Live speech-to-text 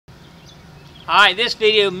Alright, this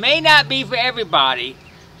video may not be for everybody,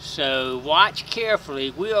 so watch carefully.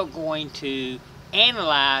 We are going to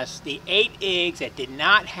analyze the 8 eggs that did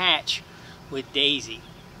not hatch with Daisy.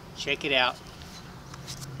 Check it out.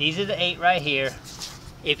 These are the 8 right here.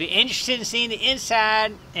 If you're interested in seeing the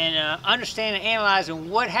inside and understanding and analyzing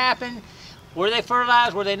what happened, were they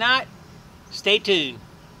fertilized, were they not, stay tuned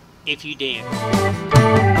if you dare.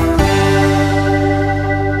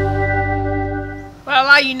 Well,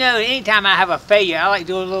 I'll let you know, anytime I have a failure, I like to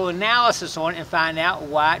do a little analysis on it and find out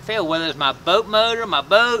why it failed, whether it's my boat motor, my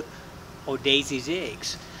boat, or Daisy's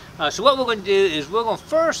eggs. So what we're going to do is we're going to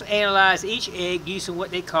first analyze each egg using what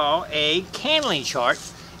they call a candling chart.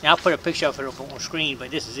 Now I'll put a picture of it up on the screen, but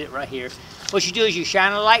this is it right here. What you do is you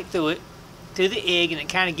shine a light through it, through the egg, and it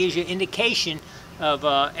kind of gives you an indication of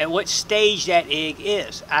at what stage that egg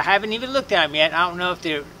is. I haven't even looked at them yet. I don't know if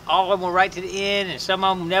they're all of them were right to the end and some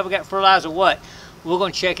of them never got fertilized or what. We're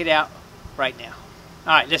going to check it out right now.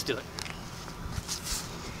 All right, let's do it.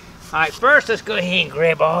 All right, first let's go ahead and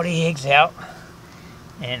grab all the eggs out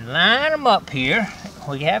and line them up here.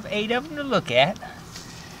 We have 8 of them to look at.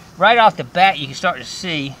 Right off the bat, you can start to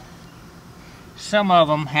see some of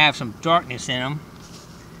them have some darkness in them.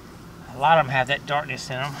 A lot of them have that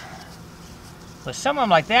darkness in them. But some of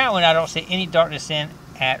them, like that one, I don't see any darkness in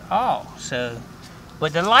at all. So,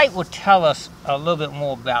 but the light will tell us a little bit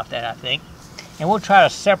more about that, I think. And we'll try to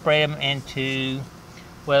separate them into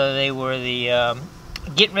whether they were the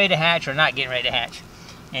getting ready to hatch or not getting ready to hatch.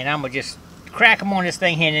 And I'm going to just crack them on this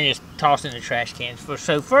thing here and then just toss it in the trash cans.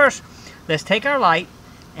 So first, let's take our light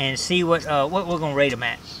and see what we're going to rate them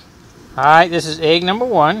at. Alright, this is egg number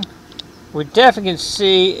 1. We definitely can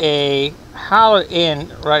see a hollow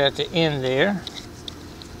end right at the end there.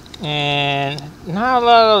 And not a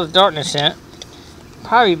lot of darkness in it.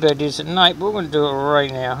 Probably better do this at night, but we're going to do it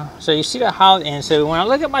right now. So you see the hollow end. So when I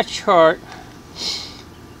look at my chart,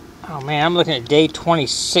 oh man, I'm looking at day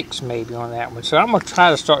 26 maybe on that one. So I'm going to try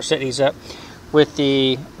to start setting these up with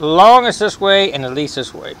the longest this way and the least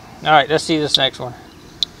this way. Alright, let's see this next one.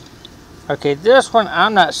 Okay, this one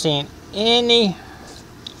I'm not seeing anything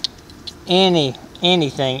in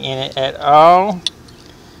it at all.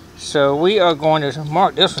 So we are going to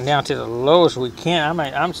mark this one down to the lowest we can.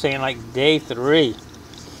 I'm saying like day 3.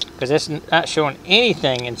 Because it's not showing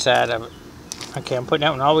anything inside of it. Okay, I'm putting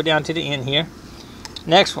that one all the way down to the end here.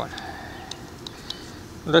 Next one.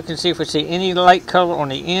 Look and see if we see any light color on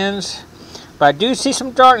the ends. But I do see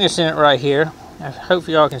some darkness in it right here. I hope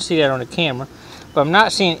y'all can see that on the camera. But I'm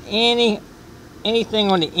not seeing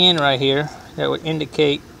anything on the end right here that would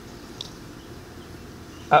indicate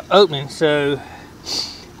an opening. So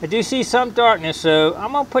I do see some darkness, so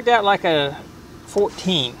I'm going to put that like a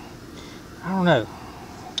 14. I don't know.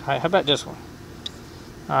 Alright, how about this one?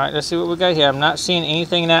 Alright, let's see what we got here. I'm not seeing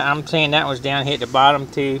anything in that. I'm saying that one's down here at the bottom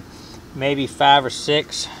to maybe 5 or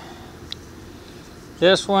 6.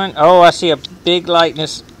 This one, oh, I see a big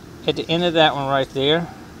lightness at the end of that one right there.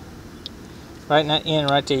 Right in that end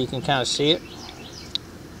right there, you can kind of see it.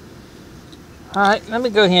 Alright, let me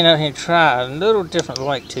go ahead and try a little different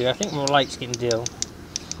light too. I think my light's getting dim.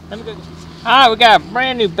 Let me go. Alright, we got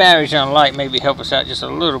brand new batteries on light, maybe help us out just a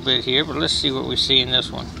little bit here, but let's see what we see in this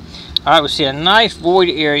one. Alright, we see a nice void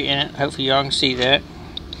area in it. Hopefully y'all can see that.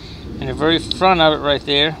 In the very front of it right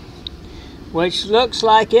there. Which looks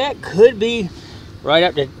like it could be right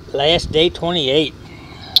up to last day 28.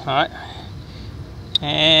 Alright.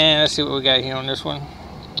 And let's see what we got here on this one.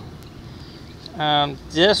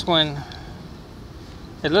 This one,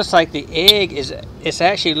 it looks like the egg it's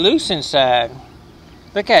actually loose inside.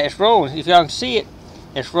 Look at it, it's rolling. If y'all can see it,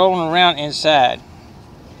 it's rolling around inside.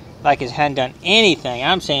 Like it hadn't done anything.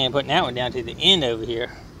 I'm saying putting that one down to the end over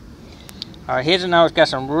here. Alright, here's another. It's got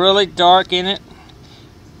some really dark in it.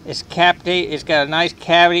 It's cavity. It's got a nice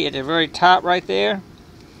cavity at the very top right there.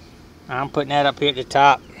 I'm putting that up here at the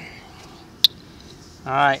top.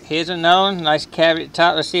 Alright, here's another one. Nice cavity at the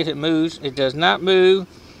top. Let's see if it moves. It does not move.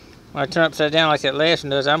 When I turn upside down like that last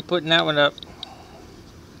one does, I'm putting that one up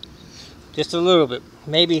just a little bit.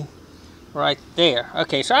 Maybe right there.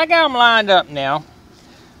 Okay, so I got them lined up now.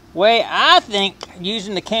 Way I think,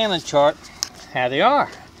 using the candling chart, how they are.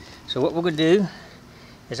 So what we're going to do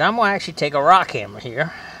is I'm going to actually take a rock hammer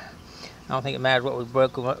here. I don't think it matters what we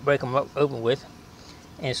break them up open with.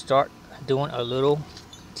 And start doing a little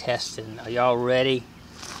testing. Are y'all ready?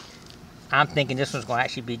 I'm thinking this one's going to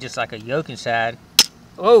actually be just like a yolk inside.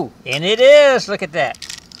 Oh, and it is. Look at that.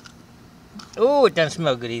 Oh, it doesn't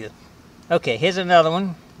smell good either. Okay, here's another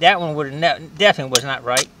one. That one would have definitely was not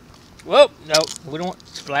right. Whoa, no, we don't want to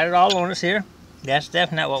splatter it all on us here. That's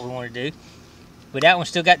definitely not what we want to do. But that one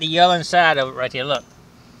still got the yellow inside of it right there, look.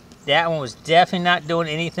 That one was definitely not doing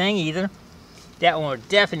anything either. That one was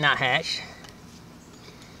definitely not hatched.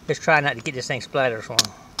 Let's try not to get this thing splattered on.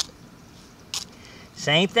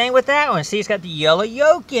 Same thing with that one. See, it's got the yellow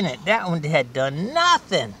yolk in it. That one had done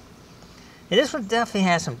nothing. And this one definitely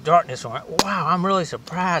has some darkness on it. Wow, I'm really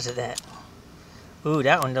surprised at that. Ooh,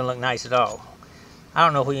 that one doesn't look nice at all. I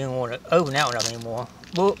don't know if we even want to open that one up anymore.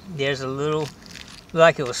 Whoop, there's a little,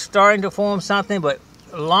 like it was starting to form something, but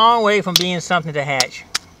a long way from being something to hatch.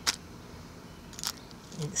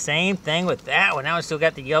 Same thing with that one. That one still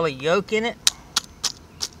got the yellow yolk in it.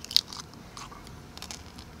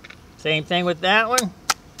 Same thing with that one.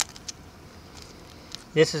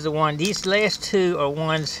 This is the one. These last two are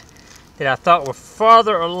ones that I thought were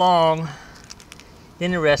farther along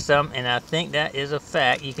than the rest of them, and I think that is a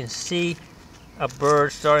fact. You can see a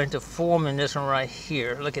bird starting to form in this one right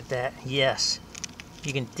here. Look at that. Yes.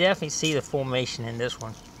 You can definitely see the formation in this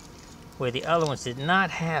one, where the other ones did not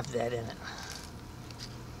have that in it.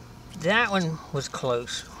 That one was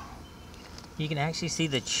close. You can actually see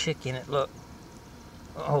the chick in it. Look.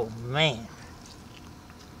 Oh, man.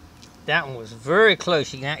 That one was very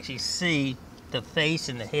close. You can actually see the face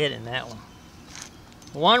and the head in that one.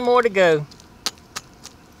 One more to go.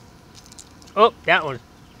 Oh, that one.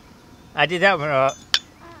 I did that one.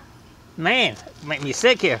 Man, make me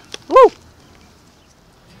sick here. Woo!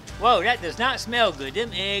 Whoa, that does not smell good.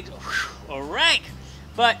 Them eggs are rank.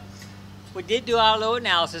 But we did do our little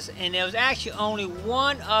analysis, and there was actually only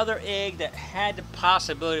one other egg that had the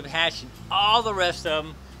possibility of hatching. All the rest of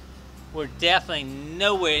them were definitely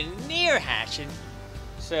nowhere near hatching.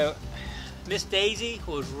 So Miss Daisy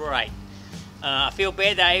was right. I feel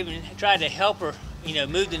bad that I even tried to help her,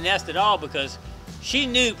 move the nest at all, because she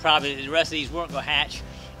knew probably that the rest of these weren't going to hatch,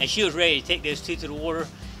 and she was ready to take those two to the water.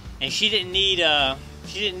 And she didn't need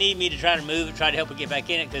me to try to move it, try to help her get back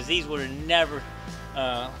in it, because these would have never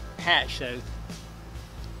hatched. So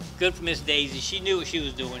good for Miss Daisy. She knew what she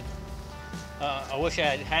was doing. I wish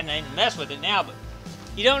I hadn't messed with it now, but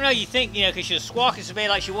you don't know. You think, because she was squawking so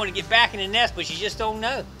bad like she wanted to get back in the nest, but you just don't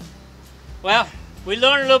know. Well, we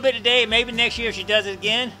learned a little bit today. Maybe next year if she does it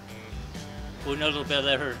again, we'll know a little bit.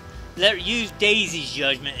 Let her use Daisy's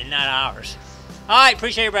judgment and not ours. All right,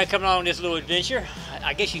 appreciate everybody coming on this little adventure.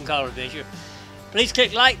 I guess you can call it an adventure. Please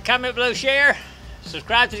click like, comment below, share,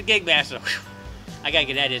 subscribe to the Gigmaster. I gotta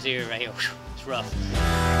get out of this area right here. It's rough.